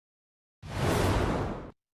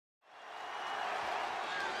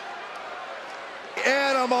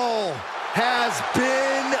animal has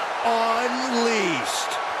been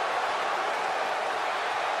unleashed.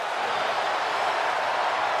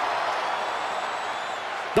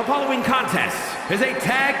 The following contest is a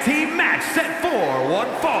tag team match set for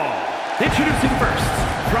one fall. Introducing first,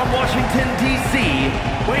 from Washington, D.C.,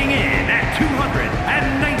 weighing in at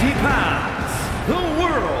 290 pounds, the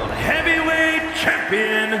World Heavyweight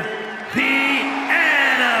Champion, the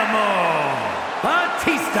Animal,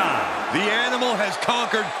 Batista. The Animal has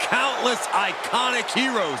conquered countless iconic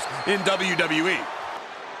heroes in WWE.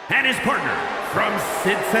 And his partner, from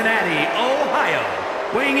Cincinnati, Ohio,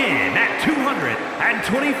 weighing in at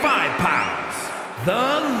 225 pounds,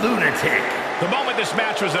 the Lunatic. The moment this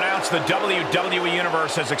match was announced, the WWE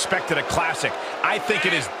Universe has expected a classic. I think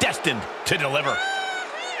it is destined to deliver.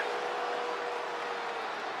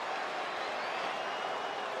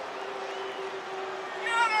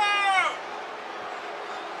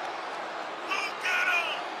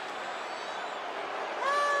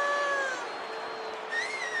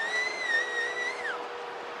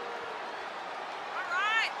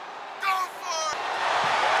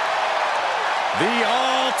 The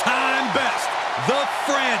all-time best, the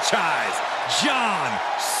franchise, John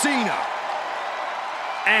Cena.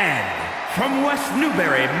 And from West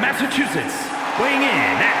Newbury, Massachusetts, weighing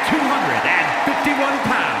in at 251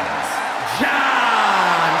 pounds,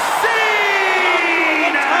 John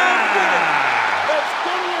Cena!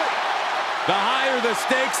 The higher the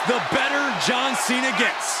stakes, the better John Cena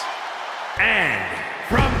gets. And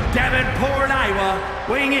from Davenport, Iowa,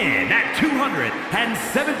 weighing in at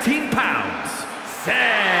 217 pounds,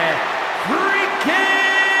 Seth freaking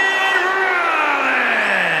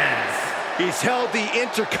Rollins! He's held the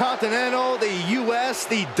Intercontinental, the US,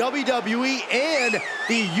 the WWE, and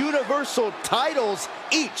the Universal titles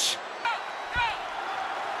each.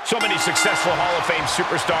 So many successful Hall of Fame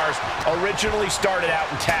superstars originally started out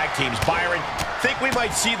in tag teams. Byron, think we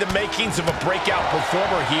might see the makings of a breakout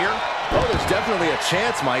performer here? Oh, there's definitely a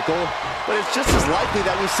chance, Michael. But it's just as likely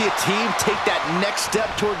that we see a team take that next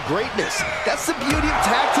step toward greatness. That's the beauty of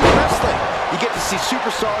tag team wrestling. You get to see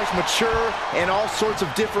superstars mature in all sorts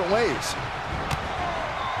of different ways.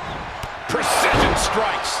 Precision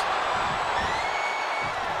strikes.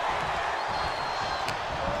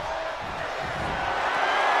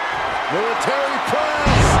 Military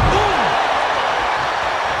press.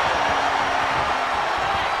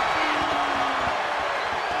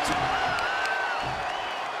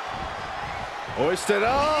 Hoisted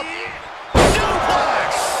up.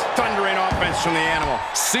 Suplex. Thundering offense from the Animal.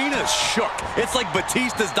 Cena's shook. It's like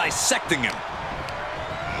Batista's dissecting him.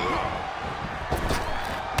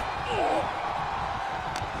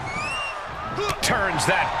 Turns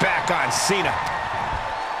that back on Cena.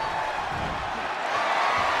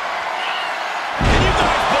 Can you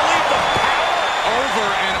guys believe the power? Over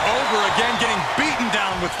and over again, getting beaten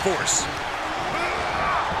down with force.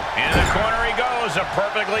 In the corner he goes, a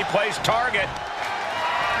perfectly placed target.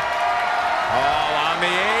 All on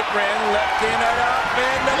the apron, lifting it up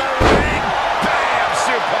into the ring. Bam!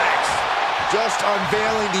 Suplex. Just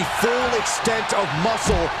unveiling the full extent of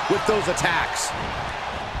muscle with those attacks.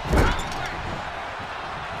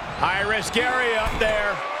 High-risk area up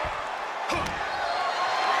there.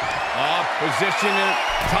 Position in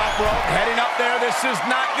top rope, heading up there. This is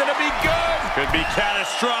not going to be good. Could be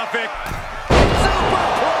catastrophic.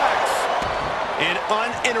 Superplex! An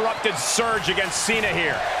uninterrupted surge against Cena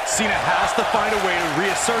here. Cena has to find a way to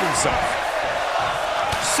reassert himself.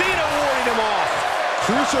 Cena warding him off.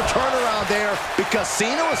 Crucial turnaround there because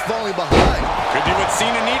Cena was falling behind. Could be what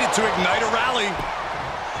Cena needed to ignite a rally.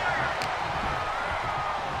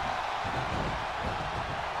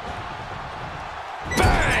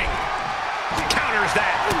 Bang! Counters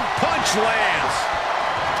that. Punch lands.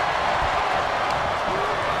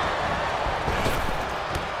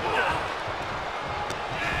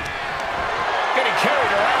 Getting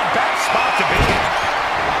carried around. Bad spot to be.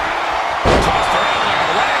 Tossed around like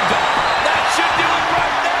a rag doll. That should do it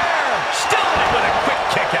right there. Still in it with a quick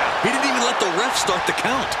kick out. He didn't even let the ref start the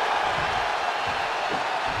count.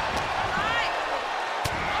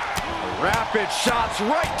 Rapid shots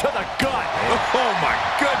right to the gut. Oh my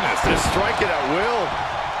goodness. Just strike it at will.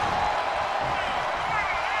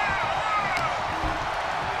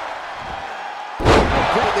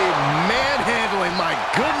 Completely manhandling, my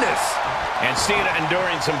goodness. And Cena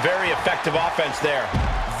enduring some very effective offense there.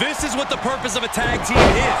 This is what the purpose of a tag team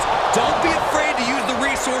is. Don't be afraid to use the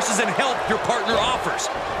resources and help your partner offers.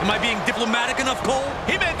 Am I being diplomatic enough, Cole?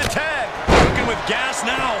 He made the tag. Cooking with gas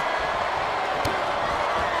now.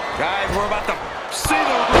 Guys, we're about to see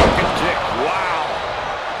the rocket kick. Wow.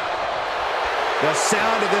 The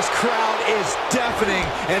sound of this crowd is deafening,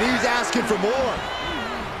 and he's asking for more.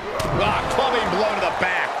 Clubbing blow to the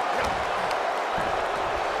back.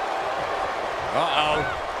 Uh-oh.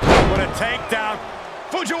 What a takedown.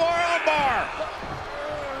 Fujiwara armbar.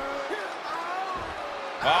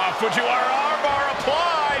 Fujiwara armbar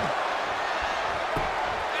applied.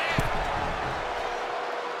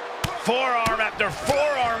 Forearm after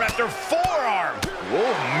forearm after forearm.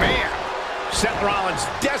 Oh, man. Seth Rollins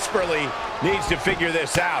desperately needs to figure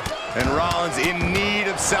this out. And Rollins in need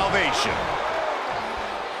of salvation.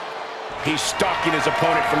 He's stalking his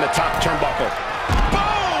opponent from the top turnbuckle.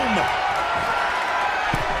 Boom!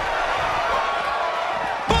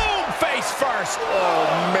 Boom! Face first. Oh,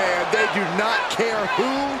 man, they do not care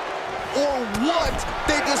who or what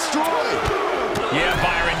they destroy. Yeah,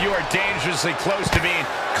 Byron, you are dangerously close to being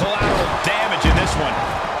collateral damage in this one.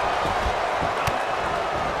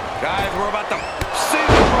 Guys, we're about to see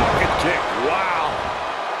the rocket kick. Wow.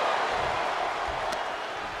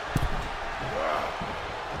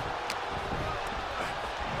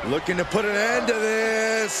 Looking to put an end to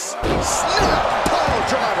this. Snap pile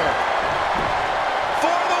driver.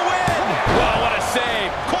 For the win! Wow, what a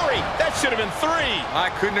save. Corey, that should have been 3. I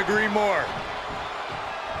couldn't agree more.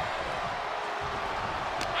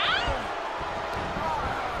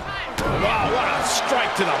 Wow, what a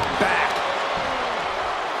strike to the back.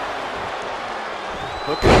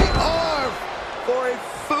 Look at the arm for a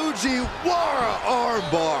Fujiwara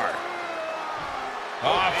armbar.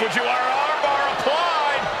 Fujiwara armbar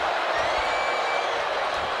applied.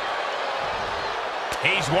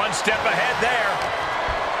 He's one step ahead there.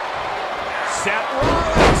 Seth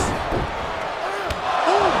Rollins.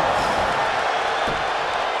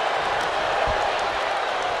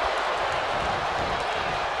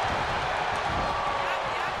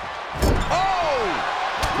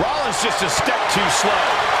 Rollins just a step too slow.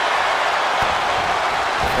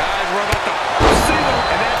 Guys, we're about to see them.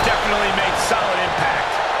 And that definitely made solid impact.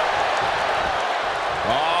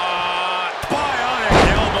 Bionic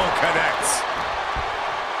elbow connects.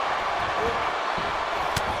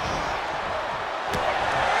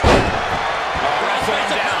 Wrestling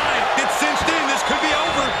down. It's cinched in. This could be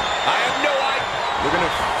over. I have no idea. We're going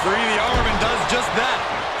to free the arm and does just that.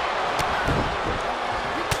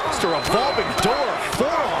 It's a revolving door of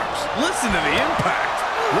forearms. Listen to the impact.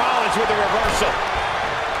 Rollins with a reversal.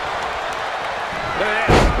 Look at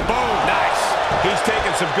this. Boom. Nice. He's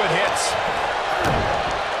taking some good hits.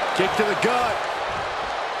 Kick to the gut.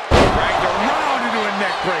 Dragged around into a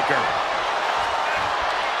neck breaker.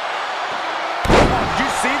 Did you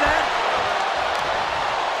see that?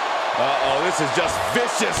 Uh-oh, this is just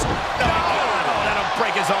vicious. Let him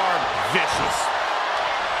break his arm. Vicious.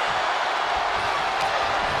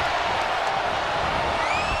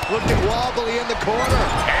 Looking wobbly in the corner.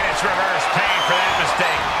 And it's reverse pain for that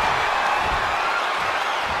mistake.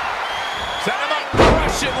 Set him up.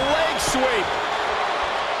 Russian leg sweep.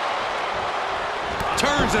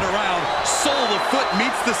 Turns it around. Sole of the foot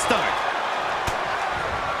meets the stomach.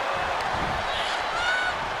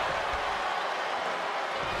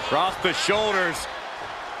 Cross the shoulders.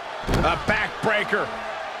 A backbreaker.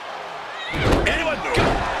 Anyone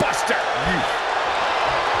gut buster.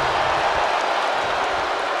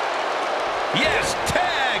 Yes,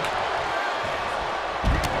 tag.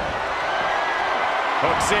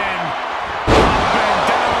 Hooks in. Up and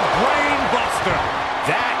down, brain buster.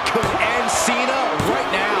 That could end Cena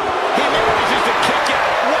right now. He manages to kick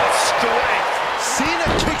out. What strength. Cena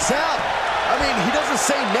kicks out. I mean, he doesn't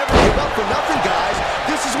say never give up for nothing, guys.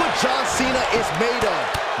 This is what John Cena is made of.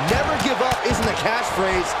 Never give up isn't a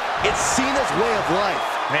catchphrase. It's Cena's way of life.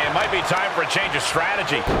 Man, it might be time for a change of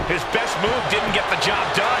strategy. His best move didn't get the job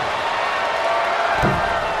done.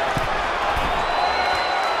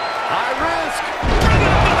 High risk.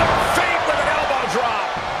 Feet with an elbow drop.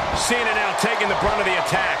 Cena now taking the brunt of the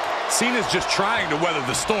attack. Cena's just trying to weather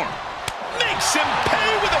the storm. Makes him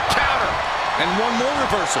pay with a counter. And one more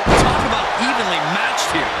reversal. Talk about evenly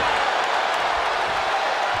matched here.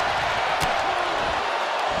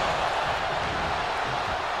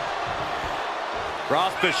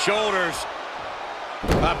 Cross the shoulders.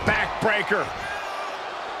 A backbreaker.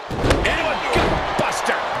 And a gut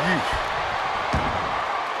buster.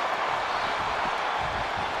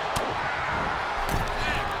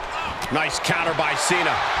 Nice counter by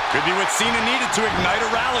Cena. Could be what Cena needed to ignite a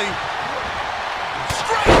rally.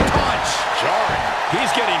 Straight punch. Jarring.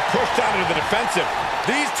 He's getting pushed out into the defensive.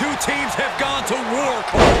 These two teams have gone to war,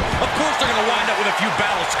 Cole. Of course they're going to wind up with a few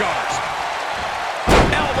battle scars.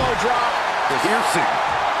 Elbow drop. Piercing.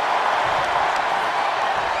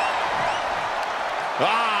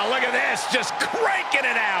 Ah, look at this. Just cranking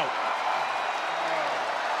it out.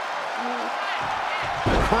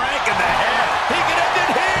 Crank in the head. He can end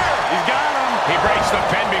it here. He's got him. He breaks the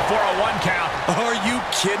pin before a 1 count. Are you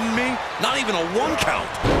kidding me? Not even a 1 count.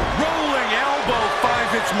 Rolling elbow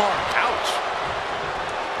finds its mark. Ouch.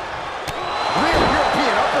 Real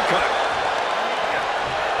European uppercut.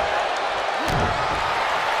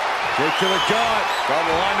 Kick to the gut.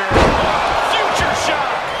 Double under. Future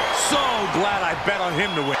shot. So glad I bet on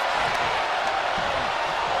him to win.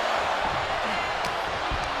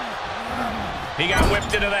 He got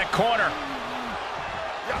whipped into that corner.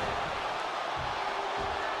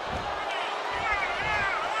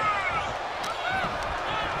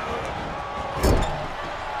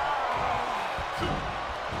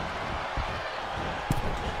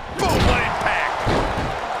 Boom, what impact.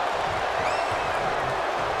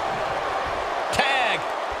 Tag.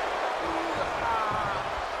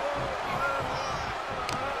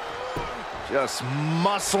 Just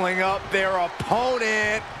muscling up their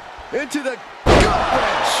opponent into the gut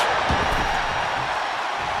wrench.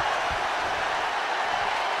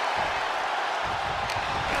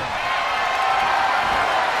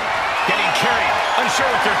 Getting carried. Unsure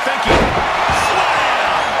what they're thinking.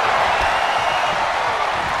 Slam!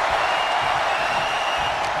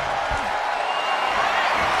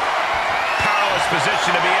 Powerless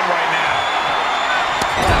position to be in right now.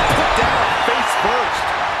 Put down face first.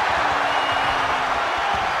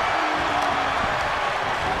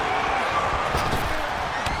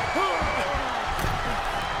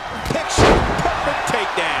 Picture perfect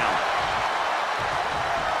takedown.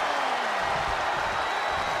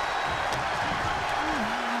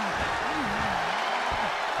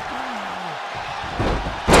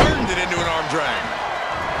 Turned it into an arm drag.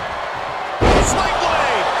 Sling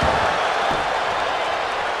blade.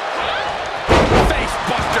 Face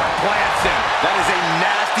buster plants him. That is a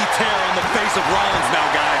nasty tear on the face of Rollins now,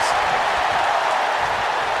 guys.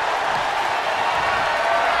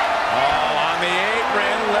 Oh, on the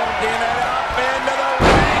apron, lifting it up into the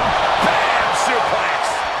ring. Bam! Suplex.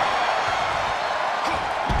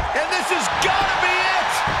 And this has got to be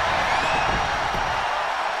it.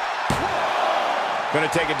 Going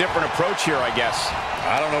to take a different approach here, I guess.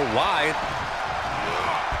 I don't know why.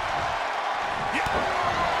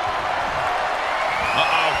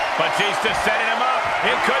 Uh-oh. Batista setting him up.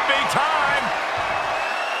 It could be time.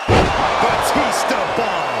 Batista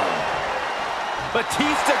bomb.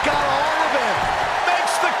 Batista got all of him.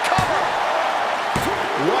 Makes the cover.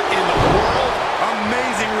 What in the world?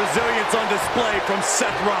 Amazing resilience on display from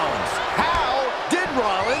Seth Rollins. How did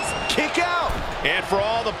Rollins kick out? And for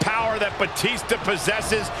all the power that Batista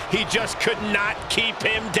possesses, he just could not keep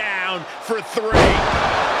him down for 3.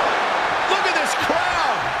 Look at this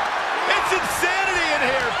crowd. It's insanity in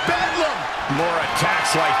here. Bedlam. More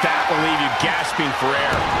attacks like that will leave you gasping for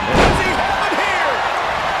air. Does he have it here?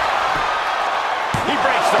 He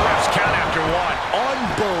breaks the ref's count after 1.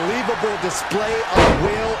 Unbelievable display of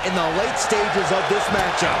will in the late stages of this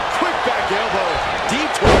matchup. Quick back elbow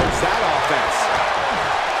detours that offense.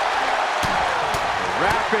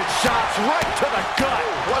 Rapid shots right to the gut.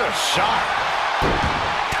 What a shot.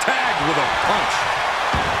 Tagged with a punch.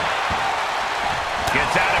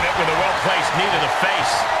 Gets out of it with a well-placed knee to the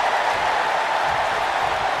face.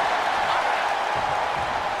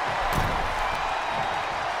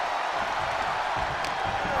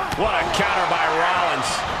 What a counter by Rollins.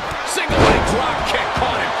 Single leg drop kick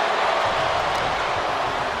on him.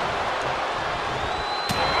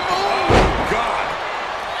 Oh, God.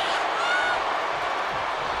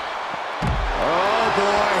 Oh,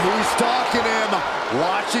 boy, he's stalking him.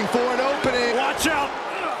 Watching for an opening. Watch out.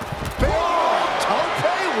 Tope,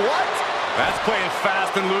 what? That's playing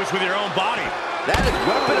fast and loose with your own body. That is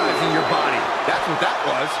weaponizing your body. That's what that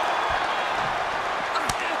was.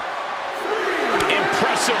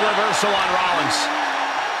 Impressive reversal on Rollins.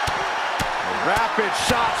 Rapid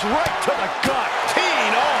shots right to the gut.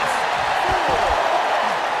 Teeing off.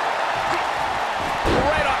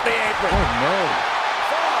 Right off the apron. Oh, no.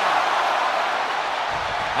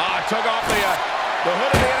 Took off the hood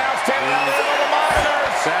of the announce table out there on the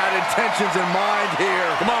monitors. Bad intentions in mind here.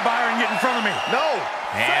 Come on, Byron, get in front of me. No.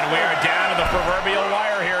 And we are down to the proverbial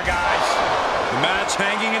wire here, guys. The match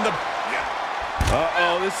hanging in the...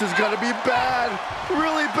 Uh-oh, this is going to be bad.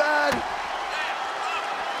 Really bad.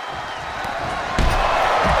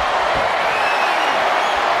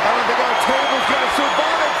 I don't think our table's going to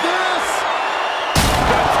survive this.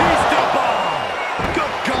 Batista bomb.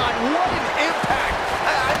 Good God, what an impact.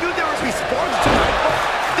 I knew there would be sports tonight, but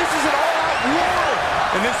this is an all-out war.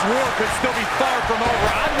 And this war could still be far from over.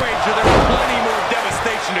 I'd wager there's plenty more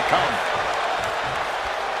devastation to come.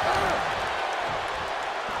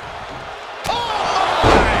 Oh,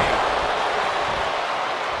 my!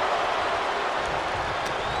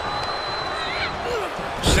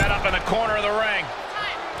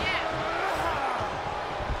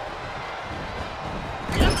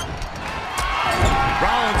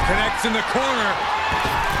 Connects in the corner.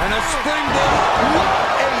 And a springboard. What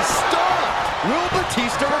a stop! Will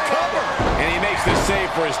Batista recover? And he makes the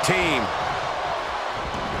save for his team.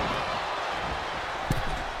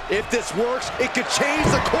 If this works, it could change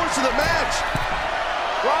the course of the match.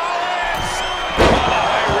 Rollins! Oh, the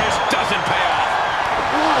high risk doesn't pay off.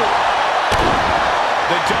 Ooh.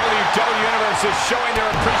 The WWE Universe is showing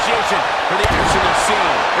their appreciation for the action they're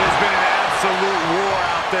seeing. It has been an absolute war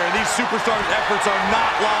out there. These superstars' efforts are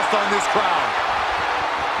not lost on this crowd.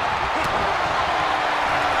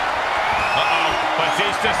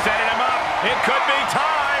 Batista setting him up. It could be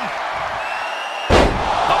time.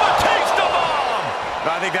 A Batista bomb!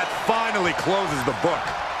 I think that finally closes the book.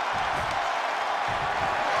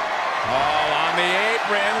 Oh, on the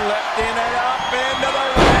apron, lifting it up into the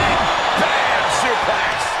ring. Bam!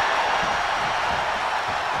 Suplex.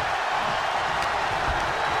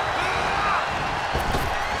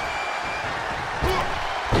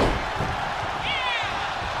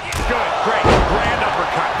 Good, great, grand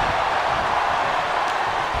uppercut.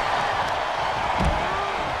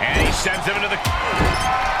 And he sends him into the...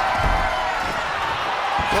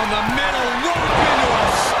 From the middle, rope into a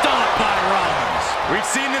stomp by Rollins. We've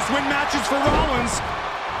seen this win matches for Rollins.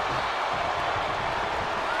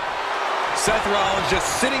 Seth Rollins just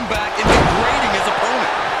sitting back and degrading his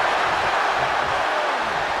opponent.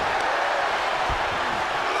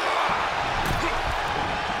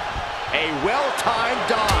 A well-timed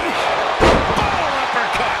dodge. Oh,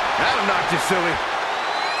 uppercut. That'll knock you silly.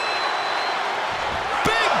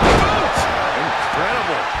 Big boot.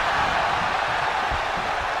 Incredible.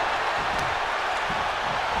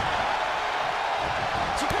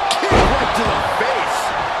 Kick right to the face.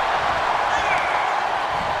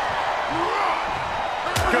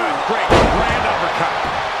 Good, great, grand uppercut.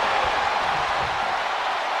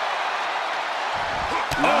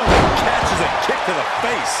 Oh, catches a kick to the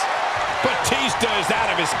face. Batista is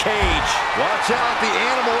out of his cage. Watch out, the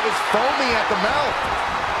animal is foaming at the mouth.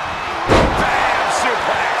 Bam!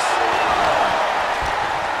 Suplex.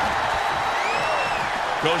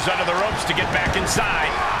 Goes under the ropes to get back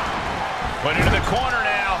inside. Put into the corner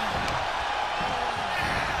now.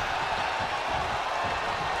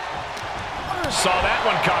 Saw that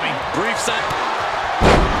one coming. Brief set.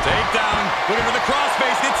 Takedown. Put him to the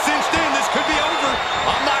crossface. It's cinched in. This could be over.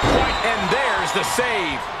 I'm not quite. And there's the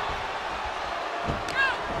save.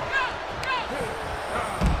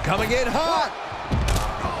 Coming in hot.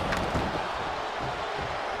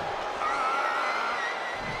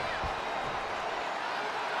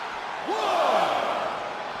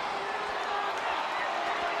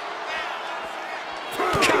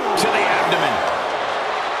 Kick to the abdomen.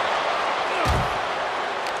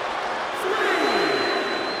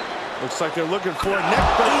 Looks like they're looking for a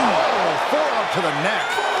neck break. Oh, forearm to the neck.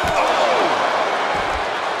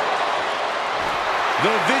 The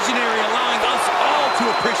visionary allowing us all to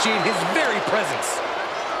appreciate his very presence.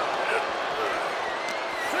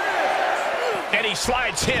 And he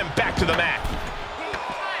slides him back to the mat.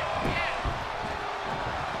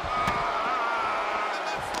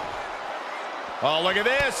 Oh, look at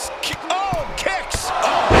this. Oh, kicks.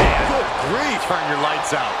 Oh, man. Good grief. Turn your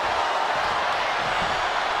lights out.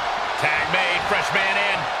 Tag made. Fresh man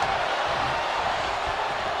in.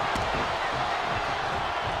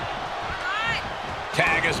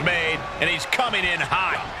 Tag is made, and he's coming in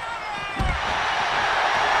hot.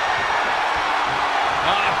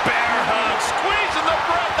 Bear hug, squeezing the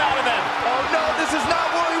breath out of him. Oh, no, this is not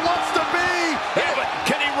where he wants to be. Yeah, but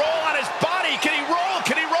can he roll on his body? Can he roll?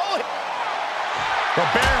 Can he roll? The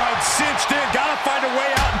bear hug cinched in. Gotta find a way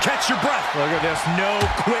out and catch your breath. Look at this, no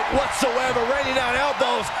quit whatsoever. Raining down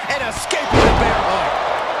elbows and escaping the bear hug.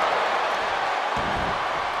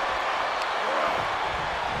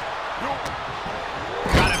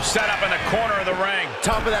 Got him set up in the corner of the ring.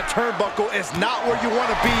 Top of that turnbuckle is not where you want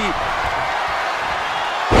to be.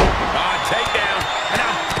 Takedown, and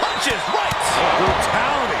now punches right.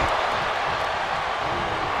 Brutality.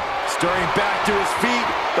 Stirring back to his feet,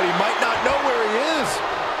 but he might not know where he is.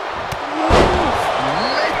 Ooh,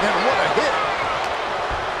 man, what a hit.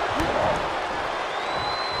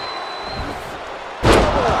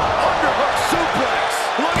 Double underhook suplex.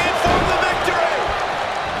 Looking for the victory.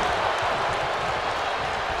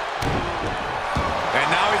 And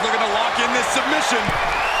now he's looking to lock in this submission.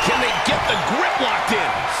 Can they get the grip locked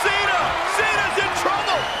in? Cena's in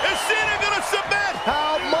trouble. Is Cena gonna submit?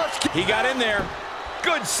 How much? He got in there.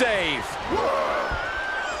 Good save.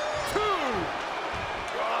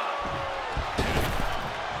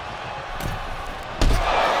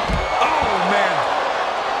 Oh, man.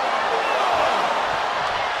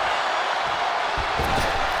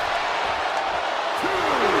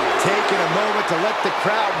 taking a moment to let the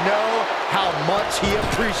crowd know how much he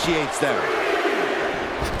appreciates them.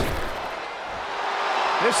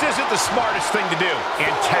 This isn't the smartest thing to do,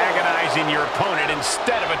 antagonizing your opponent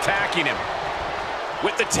instead of attacking him.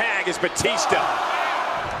 With the tag is Batista.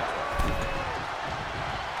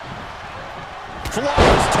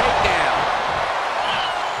 Flawless takedown.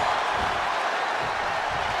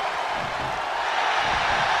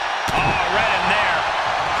 Oh, right in there.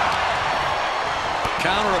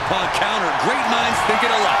 Counter upon counter. Great minds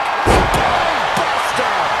thinking alike.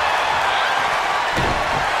 Buster!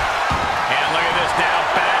 And look at this now.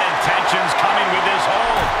 Bad intentions coming with this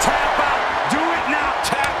hold. Tap out. Do it now.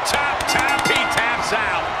 Tap, tap, tap. He taps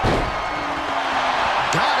out.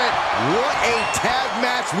 Got it. What a tag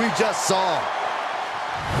match we just saw.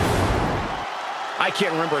 I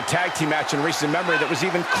can't remember a tag team match in recent memory that was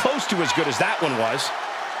even close to as good as that one was.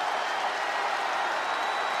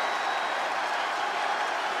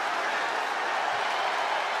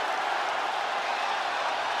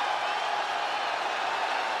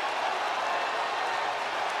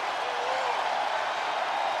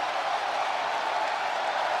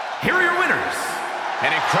 Here are your winners.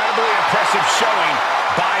 An incredibly impressive showing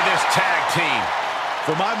by this tag team.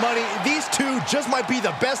 For my money, these two just might be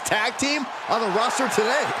the best tag team on the roster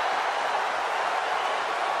today.